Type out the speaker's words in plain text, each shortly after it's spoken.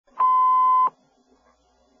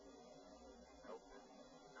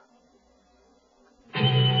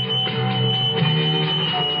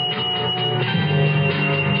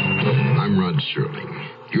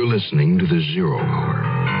listening to the Zero Hour.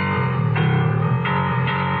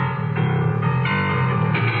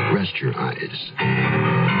 Rest your eyes.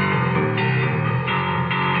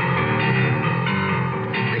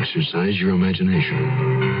 Exercise your imagination.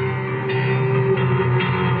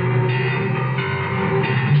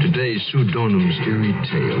 Today's pseudonym's eerie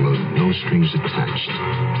tale of No Strings Attached.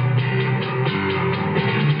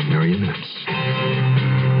 Marionettes.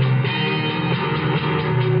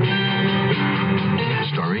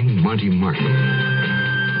 Starring Monty Martin.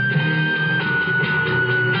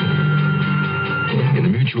 In the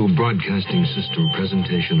Mutual Broadcasting System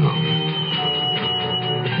presentation of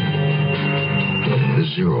The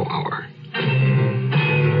Zero Hour.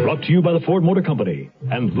 Brought to you by the Ford Motor Company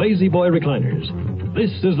and Lazy Boy Recliners.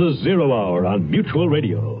 This is The Zero Hour on Mutual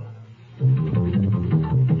Radio.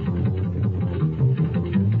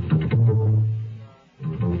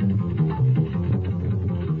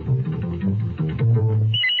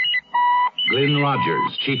 Glenn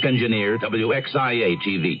Rogers, Chief Engineer,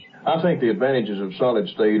 WXIA-TV. I think the advantages of solid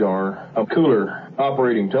state are a cooler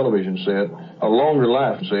operating television set, a longer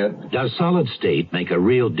life set. Does solid state make a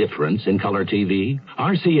real difference in color TV?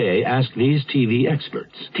 RCA asked these TV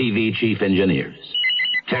experts, TV chief engineers.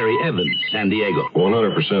 Terry Evans, San Diego.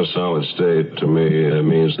 100% solid state, to me, it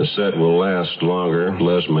means the set will last longer,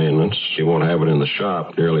 less maintenance. You won't have it in the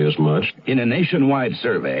shop nearly as much. In a nationwide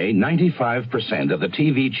survey, 95% of the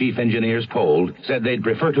TV chief engineers polled said they'd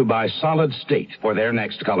prefer to buy solid state for their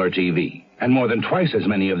next color TV. And more than twice as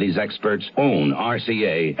many of these experts own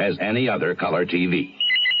RCA as any other color TV.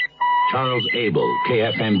 Charles Abel,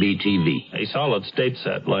 KFMB-TV. A solid-state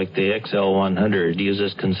set like the XL100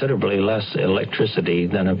 uses considerably less electricity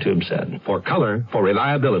than a tube set. For color, for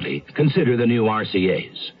reliability, consider the new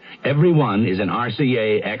RCAs. Every one is an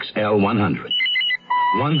RCA XL100.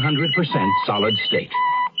 100% solid state.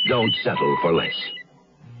 Don't settle for less.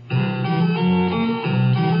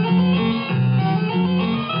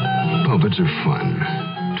 Puppets are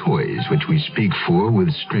fun. Toys which we speak for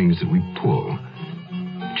with strings that we pull.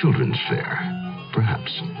 Children's fare,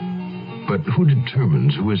 perhaps. But who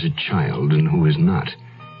determines who is a child and who is not?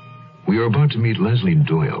 We are about to meet Leslie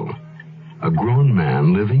Doyle, a grown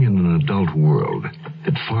man living in an adult world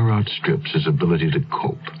that far outstrips his ability to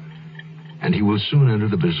cope. And he will soon enter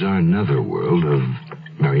the bizarre netherworld of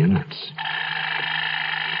marionettes.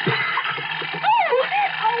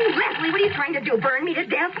 Leslie, what are you trying to do? Burn me to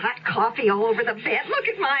death? Hot coffee all over the bed. Look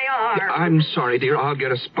at my arm. I'm sorry, dear. I'll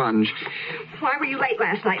get a sponge. Why were you late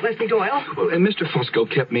last night, Leslie Doyle? Well, Mr. Fusco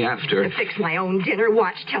kept me after. To fix my own dinner,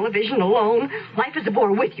 watch television alone. Life is a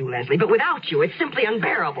bore with you, Leslie, but without you, it's simply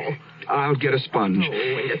unbearable. I'll get a sponge. Oh,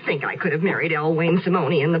 and to think I could have married L. Wayne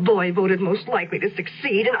Simone, and the boy voted most likely to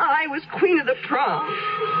succeed, and I was queen of the prom.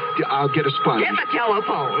 I'll get a sponge. Get the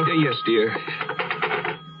telephone. Yes, dear.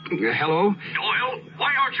 Hello? Doyle,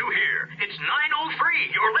 why aren't you here? It's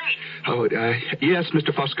 9:03. You're late. Oh, yes,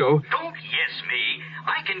 Mr. Fusco. Don't yes me.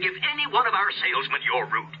 I can give any one of our salesmen your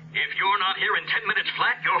route. If you're not here in 10 minutes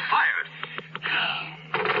flat, you're fired.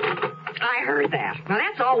 I heard that. Now,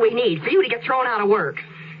 that's all we need for you to get thrown out of work.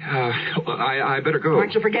 I better go.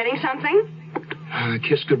 Aren't you forgetting something?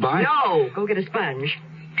 Kiss goodbye? No. Go get a sponge.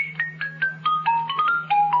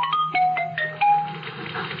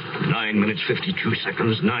 9 minutes, 52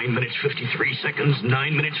 seconds, 9 minutes, 53 seconds,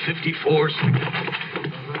 9 minutes, 54 seconds.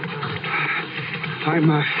 I'm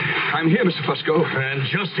here, Mr. Fusco. And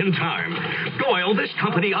just in time. Doyle, this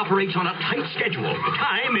company operates on a tight schedule.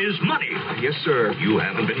 Time is money. Yes, sir. You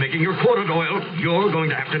haven't been making your quota, Doyle. You're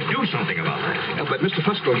going to have to do something about that. But, Mr.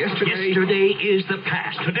 Fusco, yesterday... Yesterday is the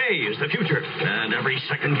past. Today is the future. And every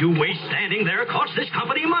second you waste standing there costs this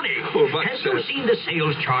company money. Oh, but... Have you seen the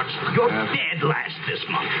sales charts? You're dead last this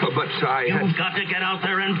month. But You've got to get out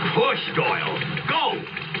there and push, Doyle. Go!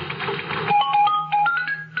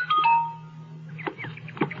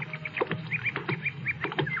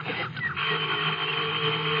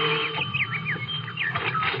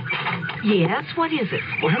 Yes, what is it?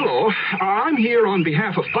 Well, hello. I'm here on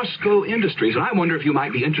behalf of Fusco Industries, and I wonder if you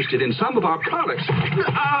might be interested in some of our products.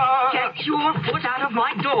 Get your foot out of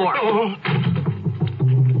my door. Oh.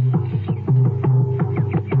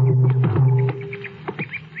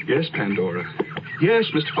 Yes, Pandora. Yes,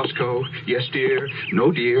 Mr. Fusco. Yes, dear.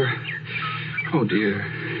 No, dear. Oh, dear.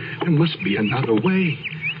 There must be another way.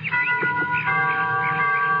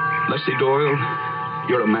 Leslie Doyle,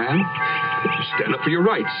 you're a man. You stand up for your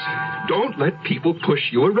rights. Don't let people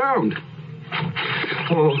push you around.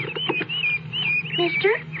 Oh. Mister,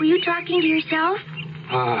 were you talking to yourself?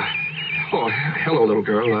 Hello, little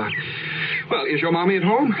girl. Well, is your mommy at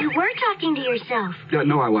home? You were talking to yourself.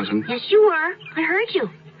 No, I wasn't. Yes, you were. I heard you.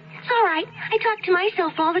 It's all right. I talk to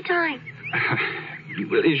myself all the time.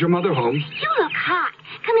 Is your mother home? You look hot.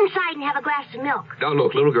 Come inside and have a glass of milk. Now,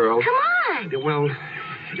 look, little girl. Come on. Well,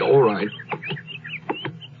 all right.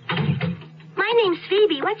 My name's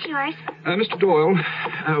Phoebe. What's yours? Mr. Doyle,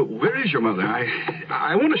 where is your mother?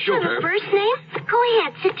 I want to show Have her. a first name? Go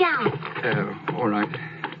ahead. Sit down. All right.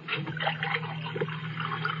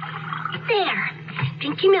 There.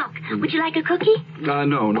 Drink your milk. Would you like a cookie?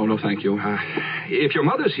 No, thank you. If your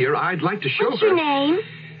mother's here, I'd like to show What's her. your name?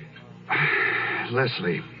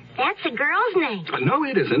 Leslie. That's a girl's name. No,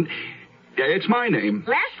 it isn't. It's my name.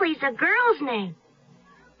 Leslie's a girl's name.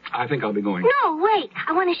 I think I'll be going. No, wait.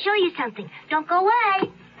 I want to show you something. Don't go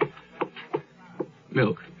away.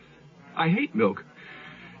 Milk. I hate milk.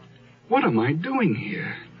 What am I doing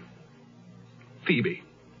here? Phoebe.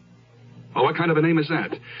 Oh, what kind of a name is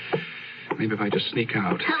that? Maybe if I just sneak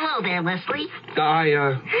out. Hello there, Leslie.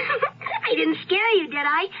 I didn't scare you, did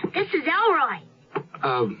I? This is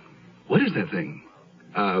Elroy. What is that thing?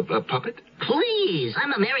 A puppet? Please,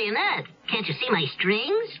 I'm a marionette. Can't you see my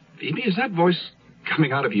strings? Phoebe, is that voice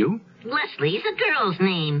coming out of you? Leslie's a girl's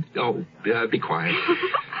name. Oh, be quiet.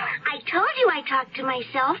 I told you I talked to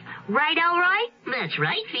myself. Right, Elroy? That's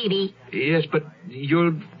right, Phoebe. Yes, but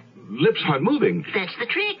your lips aren't moving. That's the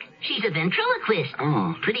trick. She's a ventriloquist.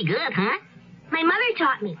 Oh. Pretty good, huh? My mother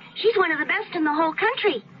taught me. She's one of the best in the whole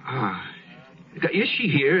country. Is she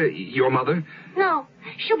here, your mother? No.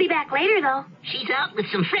 She'll be back later, though. She's out with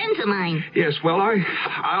some friends of mine. Yes, well,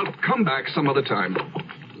 I'll come back some other time.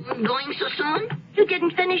 Going so soon? You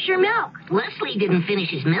didn't finish your milk. Leslie didn't finish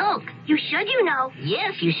his milk. You should, you know.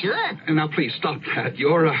 Yes, you should. Now, please stop that.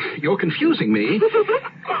 You're confusing me.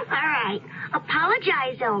 All right.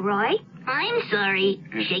 Apologize, Elroy. I'm sorry.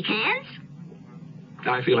 Shake hands?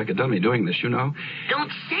 I feel like a dummy doing this, you know.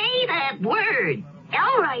 Don't say that word.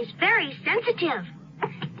 Elroy's very sensitive.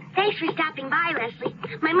 Thanks for stopping by, Leslie.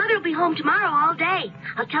 My mother will be home tomorrow all day.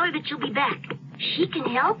 I'll tell her that you'll be back. She can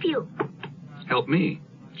help you. Help me?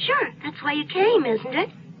 Sure. That's why you came, isn't it?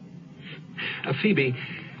 Phoebe,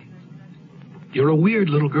 you're a weird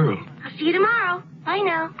little girl. I'll see you tomorrow. Bye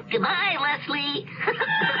now. Goodbye, Leslie.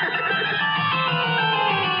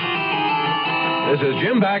 This is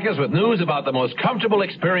Jim Backus with news about the most comfortable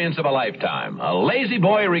experience of a lifetime, a Lazy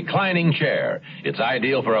Boy reclining chair. It's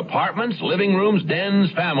ideal for apartments, living rooms,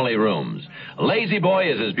 dens, family rooms. Lazy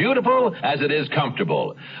Boy is as beautiful as it is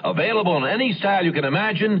comfortable. Available in any style you can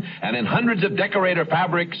imagine and in hundreds of decorator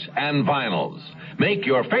fabrics and vinyls. Make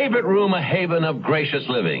your favorite room a haven of gracious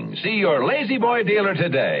living. See your Lazy Boy dealer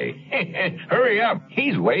today. Hurry up.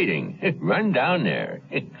 He's waiting. Run down there.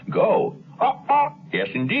 Go. Yes,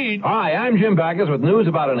 indeed. Hi, I'm Jim Backus with news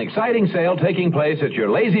about an exciting sale taking place at your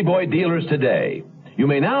Lazy Boy dealers today. You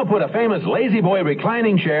may now put a famous Lazy Boy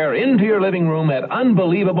reclining chair into your living room at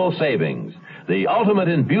unbelievable savings. The ultimate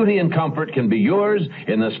in beauty and comfort can be yours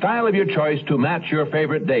in the style of your choice to match your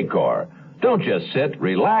favorite decor. Don't just sit,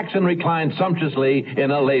 relax, and recline sumptuously in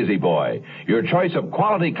a Lazy Boy. Your choice of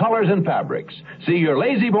quality colors and fabrics. See your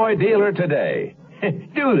Lazy Boy dealer today.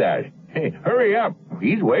 Do that. Hey, hurry up.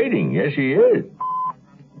 He's waiting. Yes, he is.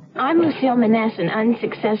 I'm Lucille Maness, an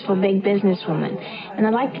unsuccessful big businesswoman, and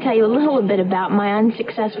I'd like to tell you a little bit about my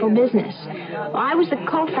unsuccessful business. Well, I was the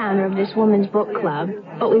co-founder of this women's book club,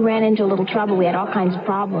 but we ran into a little trouble. We had all kinds of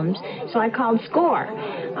problems, so I called SCORE.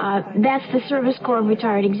 That's the Service Corps of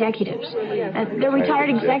Retired Executives. They're retired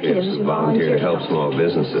executives who volunteer to help small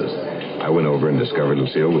businesses. I went over and discovered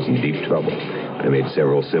Lucille was in deep trouble. I made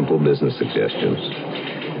several simple business suggestions.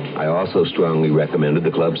 I also strongly recommended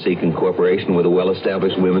the club seek incorporation with a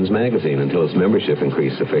well-established women's magazine until its membership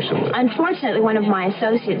increased sufficiently. Unfortunately, one of my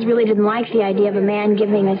associates really didn't like the idea of a man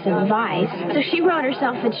giving us advice, so she wrote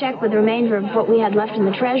herself a check with the remainder of what we had left in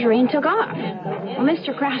the treasury and took off. Well,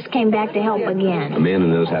 Mr. Krause came back to help again. A man who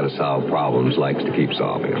knows how to solve problems likes to keep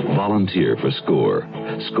solving them. Volunteer for SCORE.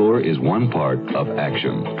 SCORE is one part of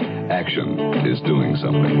action. Action is doing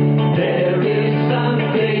something. There is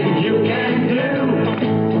something you can do.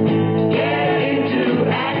 Get into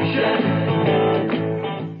action.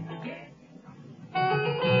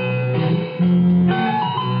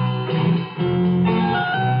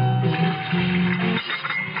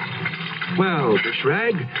 Well,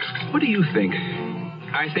 Shrag, what do you think?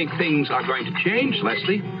 I think things are going to change,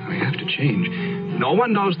 Leslie. I have to change. No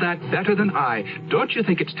one knows that better than I. Don't you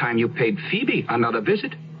think it's time you paid Phoebe another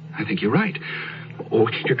visit? I think you're right. Oh,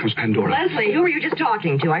 here comes Pandora. Leslie, who were you just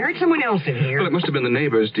talking to? I heard someone else in here. Well, it must have been the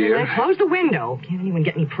neighbors, dear. Well, then close the window. Can't anyone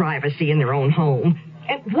get any privacy in their own home?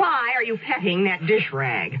 And why are you petting that dish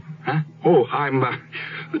rag? Huh? Oh, I'm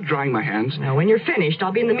drying my hands. Now, when you're finished,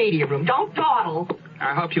 I'll be in the media room. Don't dawdle.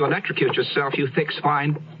 I hope you electrocute yourself, you thick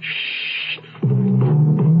swine. Shh.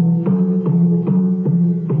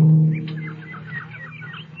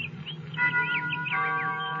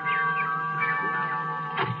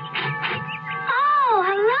 Oh,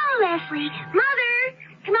 hello, Leslie. Mother,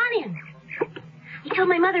 come on in. I told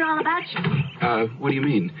my mother all about you. What do you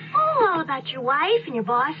mean? Oh, all about your wife and your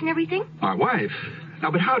boss and everything. My wife? Now,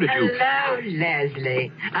 but how did you... Hello,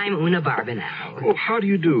 Leslie. I'm Una Barbanel. Oh, how do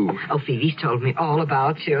you do? Oh, Phoebe's told me all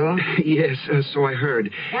about you. Yes, so I heard.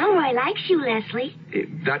 Elroy likes you, Leslie.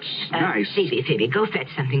 That's nice. Phoebe, go fetch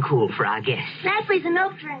something cool for our guests. Leslie's a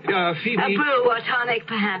milk drink. Phoebe... A brew or tonic,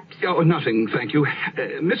 perhaps? Oh, nothing, thank you.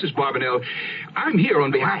 Mrs. Barbanel, I'm here on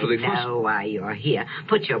behalf of the... I know why you're here.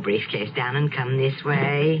 Put your briefcase down and come this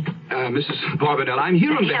way. Mrs. Barbanel, I'm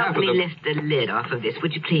here on behalf of the... Help me lift the lid off of this,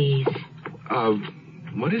 would you please?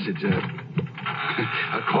 What is it?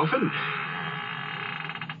 A coffin?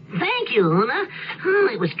 Thank you, Una.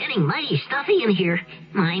 It was getting mighty stuffy in here.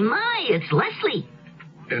 My, it's Leslie.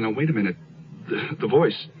 Now, wait a minute. The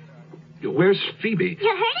voice. Where's Phoebe?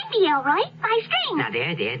 You're hurting me, Elroy. My string. Now,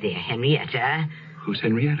 there, Henrietta. Who's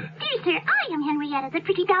Henrietta? Dear sir, I am Henrietta, the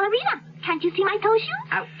pretty ballerina. Can't you see my toe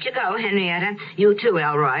shoes? Out you go, Henrietta. You too,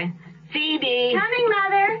 Elroy. Phoebe. Coming,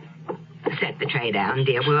 Mother. Set the tray down,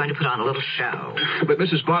 dear. We're going to put on a little show. But,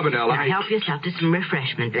 Mrs. Barbanel, now, help yourself to some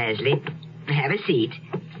refreshment, Leslie. Have a seat.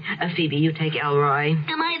 Phoebe, you take Elroy.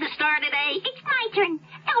 Am I the star today? It's my turn.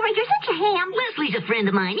 Elroy, you're such a ham. Leslie's a friend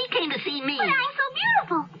of mine. He came to see me. But I'm so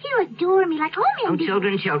beautiful. You adore me like all men do.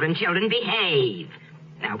 Children, behave.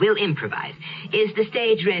 Now, we'll improvise. Is the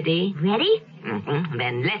stage ready? Ready? Mm-hmm.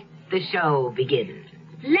 Then let the show begin.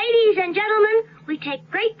 Ladies and gentlemen, we take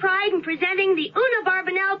great pride in presenting the Una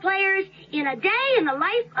Barbanel players in A Day in the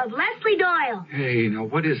Life of Leslie Doyle. Hey, now,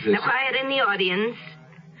 what is this? Now, quiet in the audience.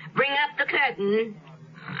 Bring up the curtain.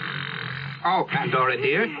 Oh, Pandora,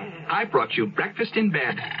 dear, I brought you breakfast in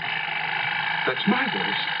bed. That's my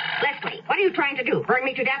voice. Leslie, what are you trying to do? Burn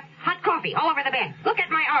me to death? Hot coffee all over the bed. Look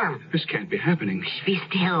at my arm. This can't be happening. Be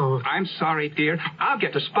still. I'm sorry, dear. I'll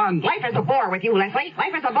get a sponge. Life is a bore with you, Leslie.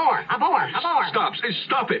 Life is a bore. A bore.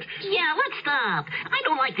 Stop it. Yeah, let's stop. I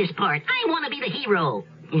don't like this part. I want to be the hero.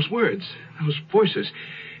 Those words, those voices.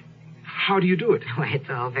 How do you do it? Why, it's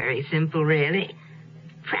all very simple, really.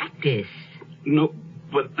 Practice. No,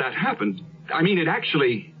 but that happened. I mean, it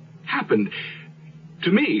actually happened.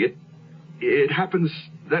 To me, it happens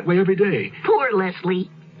that way every day. Poor Leslie.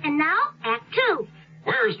 And now, Act 2.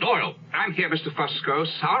 Where's Doyle? I'm here, Mr. Fusco.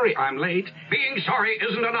 Sorry I'm late. Being sorry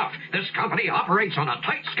isn't enough. This company operates on a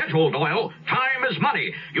tight schedule, Doyle. Time is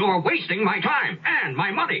money. You're wasting my time and my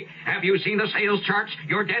money. Have you seen the sales charts?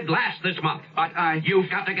 You're dead last this month. But You've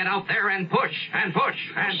got to get out there and push, and push,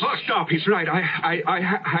 and push. Stop, he's right.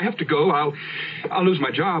 I have to go. I'll lose my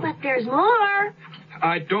job. But there's more.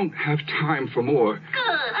 I don't have time for more.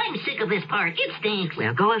 Good. I'm sick of this part. It stinks.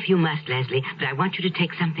 Well, go if you must, Leslie, but I want you to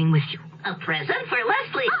take something with you. A present for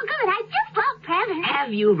Leslie. Oh, good. I just love presents.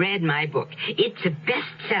 Have you read my book? It's a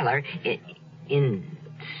bestseller in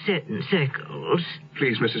certain circles.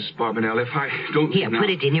 Please, Mrs. Barbanel, if I don't... Here, put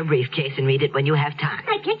it in your briefcase and read it when you have time.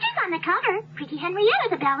 My picture's on the cover. Pretty Henrietta,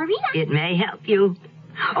 the ballerina. It may help you.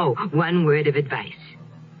 Oh, one word of advice.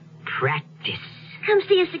 Practice. Come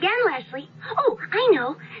see us again, Leslie. Oh, I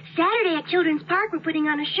know. Saturday at Children's Park, we're putting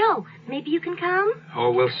on a show. Maybe you can come?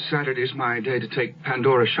 Oh, well, Saturday's my day to take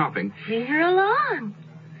Pandora shopping. Bring her along.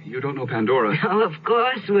 You don't know Pandora. Oh, of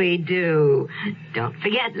course we do. Don't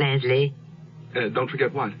forget, Leslie. Don't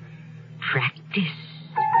forget what? Practice.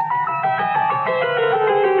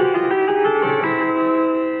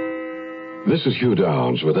 This is Hugh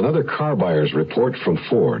Downs with another car buyer's report from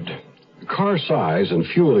Ford. Car size and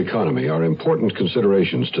fuel economy are important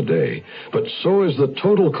considerations today, but so is the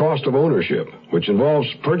total cost of ownership, which involves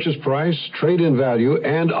purchase price, trade-in value,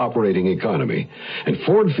 and operating economy. And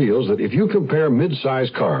Ford feels that if you compare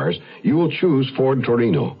mid-size cars, you will choose Ford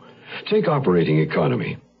Torino. Take operating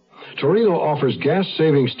economy. Torino offers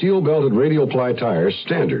gas-saving steel-belted radial ply tires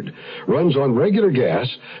standard, runs on regular gas,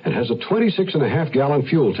 and has a 26.5-gallon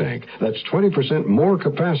fuel tank. That's 20% more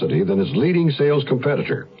capacity than its leading sales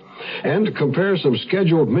competitor. And compare some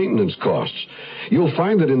scheduled maintenance costs. You'll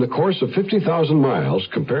find that in the course of 50,000 miles,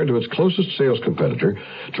 compared to its closest sales competitor,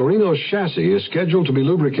 Torino's chassis is scheduled to be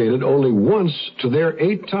lubricated only once to their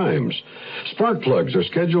 8 times. Spark plugs are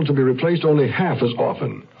scheduled to be replaced only half as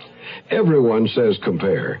often. Everyone says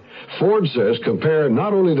compare. Ford says compare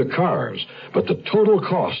not only the cars, but the total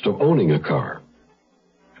cost of owning a car.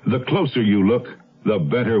 The closer you look, the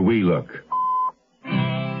better we look.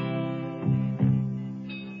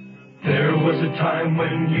 There was a time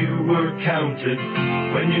when you were counted,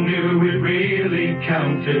 when you knew it really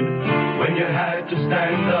counted, when you had to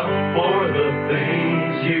stand up for the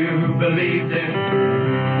things you believed in.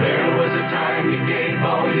 There was a time you gave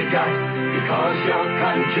all you got, because your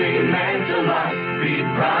country meant a lot. Be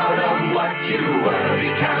proud of what you were, be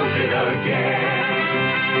counted again.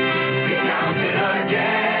 Be counted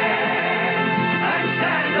again, and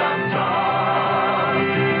stand up tall.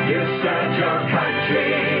 You served your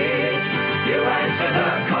country, you answered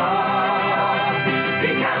the call.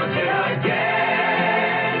 Be counted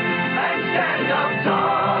again, and stand up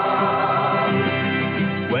tall.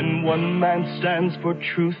 When one man stands for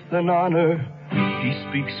truth and honor, he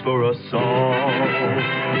speaks for us all.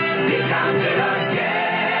 Be counted again,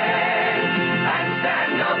 and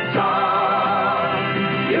stand up tall.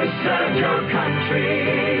 You served your country,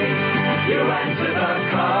 you answered the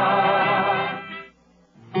call.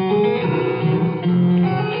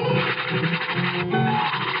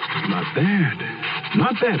 Not bad.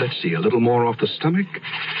 Not bad. Let's see, a little more off the stomach.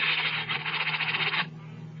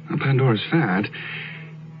 Now, Pandora's fat.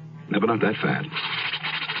 No, but not that fat.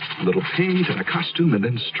 A little paint and a costume and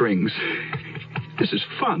then strings. This is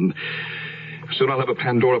fun. Soon I'll have a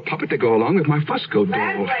Pandora puppet to go along with my Fusco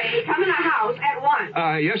doll. Leslie, come in the house at once.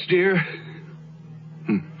 Yes, dear.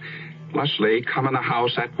 Leslie, come in the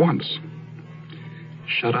house at once.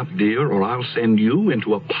 Shut up, dear, or I'll send you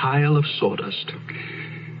into a pile of sawdust.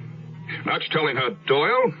 That's telling her,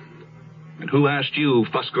 Doyle. And who asked you,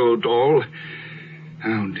 Fusco doll?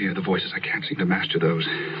 Oh, dear, the voices. I can't seem to master those.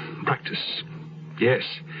 Practice. Yes,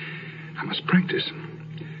 I must practice.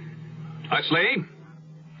 Leslie,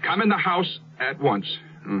 come in the house at once.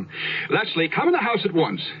 Leslie, come in the house at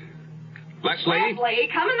once. Leslie,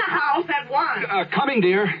 come in the house at once. Coming,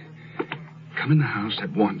 dear. Come in the house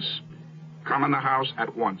at once. Come in the house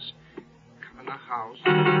at once. Come in the house.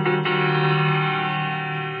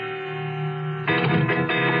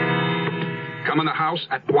 Come in the house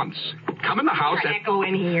at once. Come in the house I can't go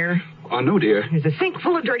in here. Oh, no, dear. There's a sink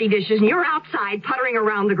full of dirty dishes, and you're outside puttering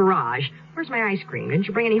around the garage. Where's my ice cream? Didn't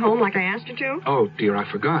you bring any home like I asked you to? Oh, dear, I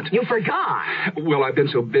forgot. You forgot? Well, I've been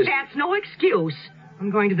so busy. That's no excuse. I'm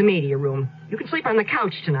going to the media room. You can sleep on the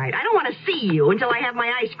couch tonight. I don't want to see you until I have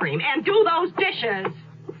my ice cream. And do those dishes.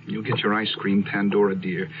 You'll get your ice cream, Pandora,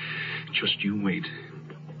 dear. Just you wait.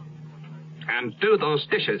 And do those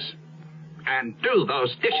dishes. And do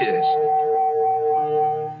those dishes.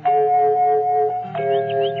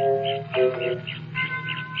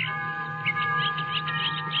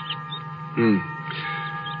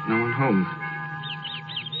 No one home.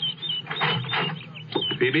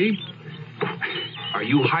 Phoebe? Are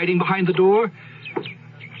you hiding behind the door?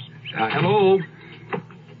 Hello?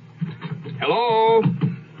 Hello?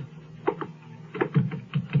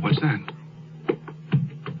 What's that?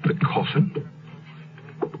 The coffin?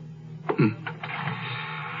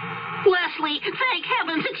 Leslie, thank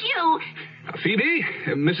heavens it's you. Phoebe?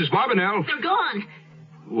 Mrs. Barbanel? They're gone.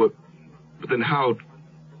 What? But then how?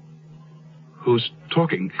 Who's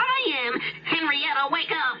talking? I am. Henrietta,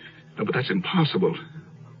 wake up. No, but that's impossible.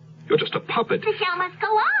 You're just a puppet. The show must go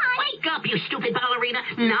on. Wake up, you stupid ballerina.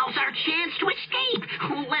 Now's our chance to escape.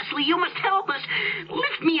 Oh, Leslie, you must help us.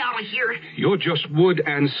 Lift me out of here. You're just wood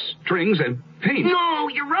and strings and paint. No,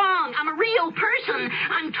 you're wrong. I'm a real person.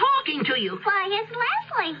 I'm talking to you. Why, it's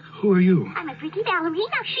Leslie. Who are you? I'm a pretty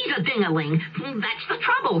ballerina. She's a ding-a-ling. That's the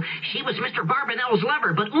trouble. She was Mr. Barbanel's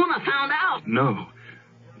lover, but Una found out. No.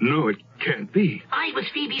 No, it can't be. I was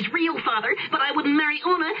Phoebe's real father, but I wouldn't marry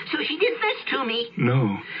Una, so she did this to me.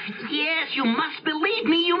 No. Yes, you must believe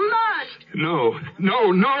me. You must. No.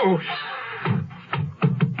 No, no.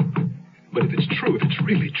 But if it's true, if it's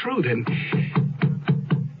really true, then...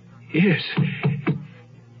 Yes.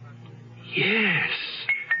 Yes.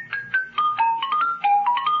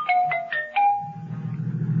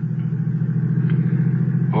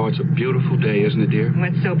 Oh, it's a beautiful day, isn't it, dear?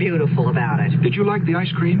 What's so beautiful about it? Did you like the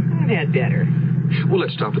ice cream? I've had better. Well,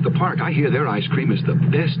 let's stop at the park. I hear their ice cream is the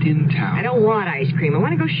best in town. I don't want ice cream. I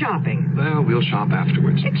want to go shopping. Well, we'll shop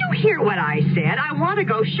afterwards. Did you hear what I said? I want to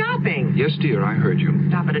go shopping. Yes, dear, I heard you.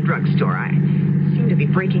 Stop at a drugstore. I seem to be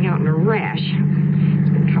breaking out in a rash. It's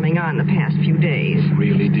been coming on the past few days.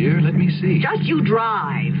 Really, dear? Let me see. Just you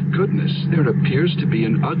drive. Goodness, there appears to be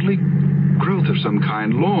an ugly growth of some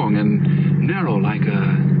kind, long and narrow like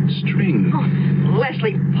a string. Oh,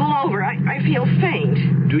 Leslie, pull over. I feel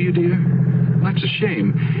faint. Do you, dear? That's a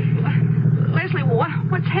shame. Leslie,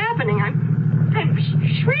 what's happening? I'm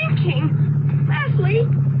shrinking. Leslie.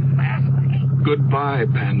 Goodbye,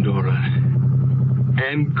 Pandora.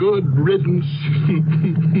 And good riddance.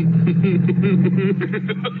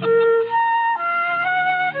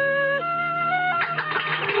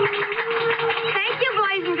 Thank you,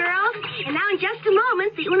 boys and girls. And now in just a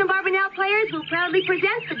moment, the Una Barbanel players will proudly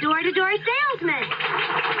present the door-to-door salesman.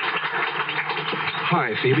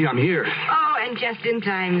 Hi, Phoebe, I'm here. Oh, and just in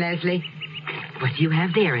time, Leslie. What do you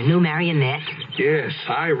have there, a new marionette? Yes,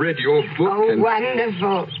 I read your book. Oh,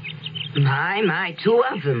 wonderful. My, 2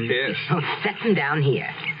 of them. Yes. Oh, set them down here.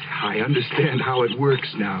 I understand how it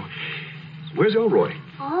works now. Where's Elroy?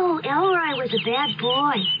 Oh, Elroy was a bad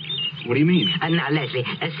boy. What do you mean? Now, Leslie,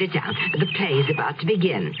 sit down. The play is about to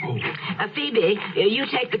begin. Oh. Phoebe, you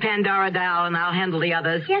take the Pandora doll and I'll handle the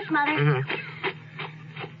others. Yes, Mother.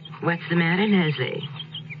 Mm-hmm. What's the matter, Leslie?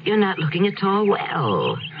 You're not looking at all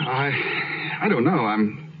well. I don't know.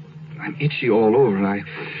 I'm itchy all over, and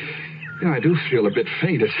I do feel a bit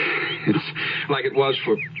faint. It's like it was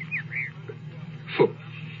for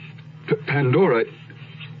Pandora.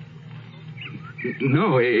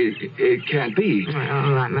 No, it can't be. Oh,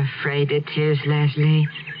 I'm afraid it is, Leslie.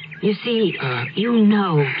 You see, you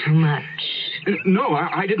know too much. No,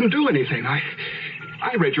 I didn't do anything. I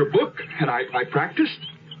read your book, and I practiced.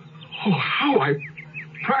 Oh, how I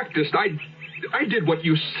practiced. I did what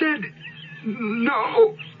you said.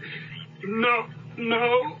 No.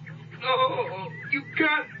 You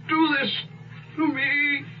can't do this to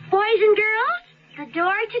me. Boys and girls, the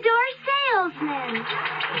door-to-door salesman.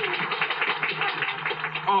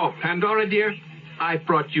 Oh, Pandora, dear, I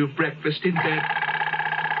brought you breakfast in bed.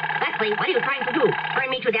 Leslie, what are you trying to do? Burn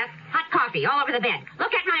me to death? Hot coffee all over the bed.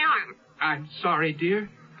 Look at my arm. I'm sorry, dear.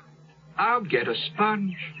 I'll get a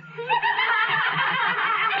sponge.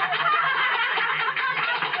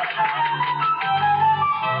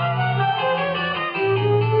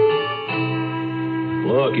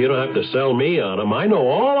 Look, you don't have to sell me on them. I know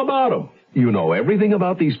all about them. You know everything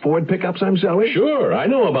about these Ford pickups I'm selling? Sure. I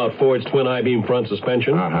know about Ford's twin I-beam front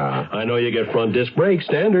suspension. I know you get front disc brakes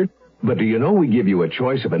standard. But do you know we give you a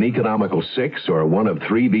choice of an economical 6 or one of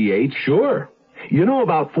 3 V8s? Sure. You know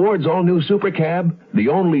about Ford's all-new Super Cab? The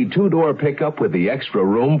only 2-door pickup with the extra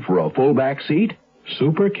room for a full back seat?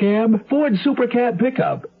 Super Cab? Ford's Super Cab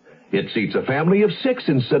pickup. It seats a family of 6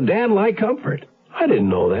 in sedan-like comfort. I didn't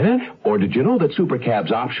know that. Or did you know that Super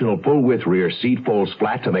Cab's optional full-width rear seat folds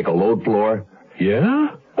flat to make a load floor?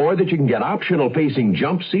 Yeah? Or that you can get optional facing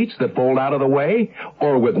jump seats that fold out of the way?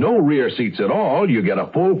 Or with no rear seats at all, you get a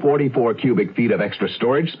full 44 cubic feet of extra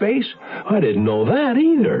storage space? I didn't know that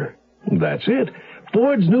either. That's it.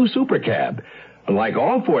 Ford's new Super Cab. Like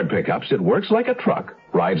all Ford pickups, it works like a truck,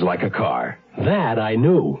 rides like a car. That I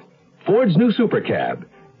knew. Ford's new Super Cab.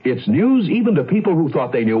 It's news even to people who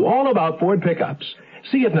thought they knew all about Ford pickups.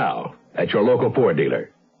 See it now at your local Ford dealer.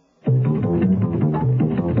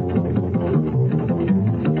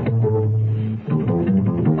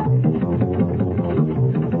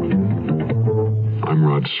 I'm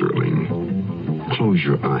Rod Serling. Close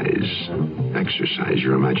your eyes, exercise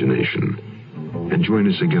your imagination, and join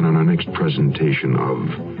us again on our next presentation of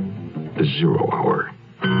The Zero Hour.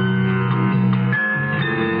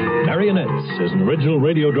 Marionettes is an original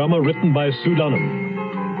radio drama written by Sue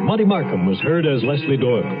Donham. Monty Markham was heard as Leslie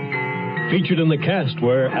Doyle. Featured in the cast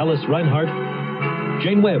were Alice Reinhart,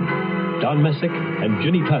 Jane Webb, Don Messick, and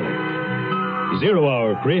Ginny Tyler. Zero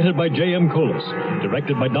Hour, created by J.M. Colas,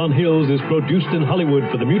 directed by Don Hills, is produced in Hollywood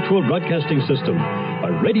for the Mutual Broadcasting System by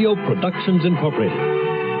Radio Productions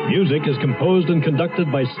Incorporated. Music is composed and conducted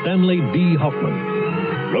by Stanley D.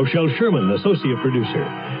 Hoffman. Rochelle Sherman, associate producer.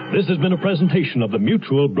 This has been a presentation of the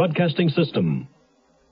Mutual Broadcasting System.